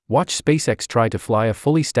Watch SpaceX try to fly a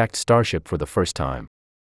fully stacked Starship for the first time.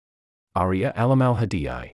 Aria Alamal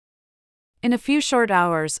Hadiyai. In a few short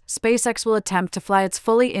hours, SpaceX will attempt to fly its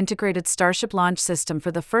fully integrated Starship launch system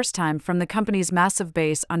for the first time from the company's massive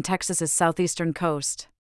base on Texas's southeastern coast.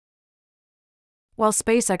 While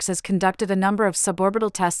SpaceX has conducted a number of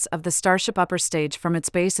suborbital tests of the Starship upper stage from its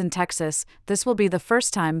base in Texas, this will be the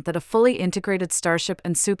first time that a fully integrated Starship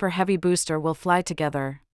and Super Heavy booster will fly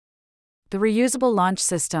together. The reusable launch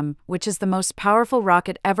system, which is the most powerful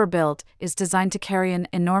rocket ever built, is designed to carry an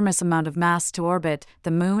enormous amount of mass to orbit,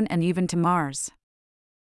 the Moon, and even to Mars.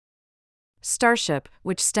 Starship,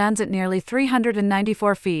 which stands at nearly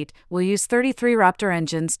 394 feet, will use 33 Raptor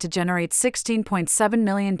engines to generate 16.7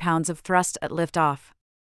 million pounds of thrust at liftoff.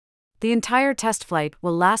 The entire test flight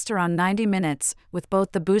will last around 90 minutes, with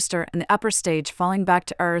both the booster and the upper stage falling back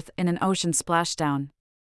to Earth in an ocean splashdown.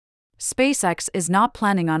 SpaceX is not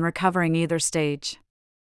planning on recovering either stage.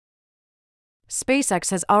 SpaceX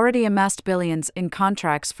has already amassed billions in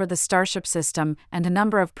contracts for the Starship system and a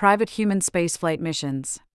number of private human spaceflight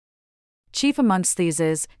missions. Chief amongst these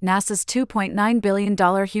is NASA's $2.9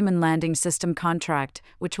 billion Human Landing System contract,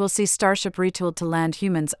 which will see Starship retooled to land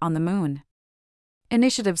humans on the Moon.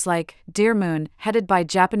 Initiatives like Dear Moon, headed by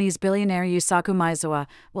Japanese billionaire Yusaku Maezawa,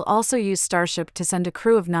 will also use Starship to send a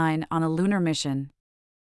crew of 9 on a lunar mission.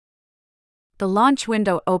 The launch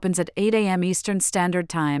window opens at 8 a.m. Eastern Standard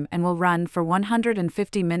Time and will run for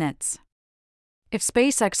 150 minutes. If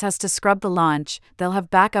SpaceX has to scrub the launch, they'll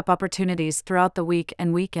have backup opportunities throughout the week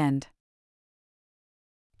and weekend.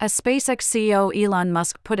 As SpaceX CEO Elon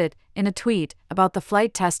Musk put it in a tweet about the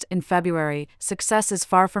flight test in February, success is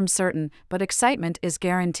far from certain, but excitement is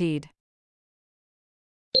guaranteed.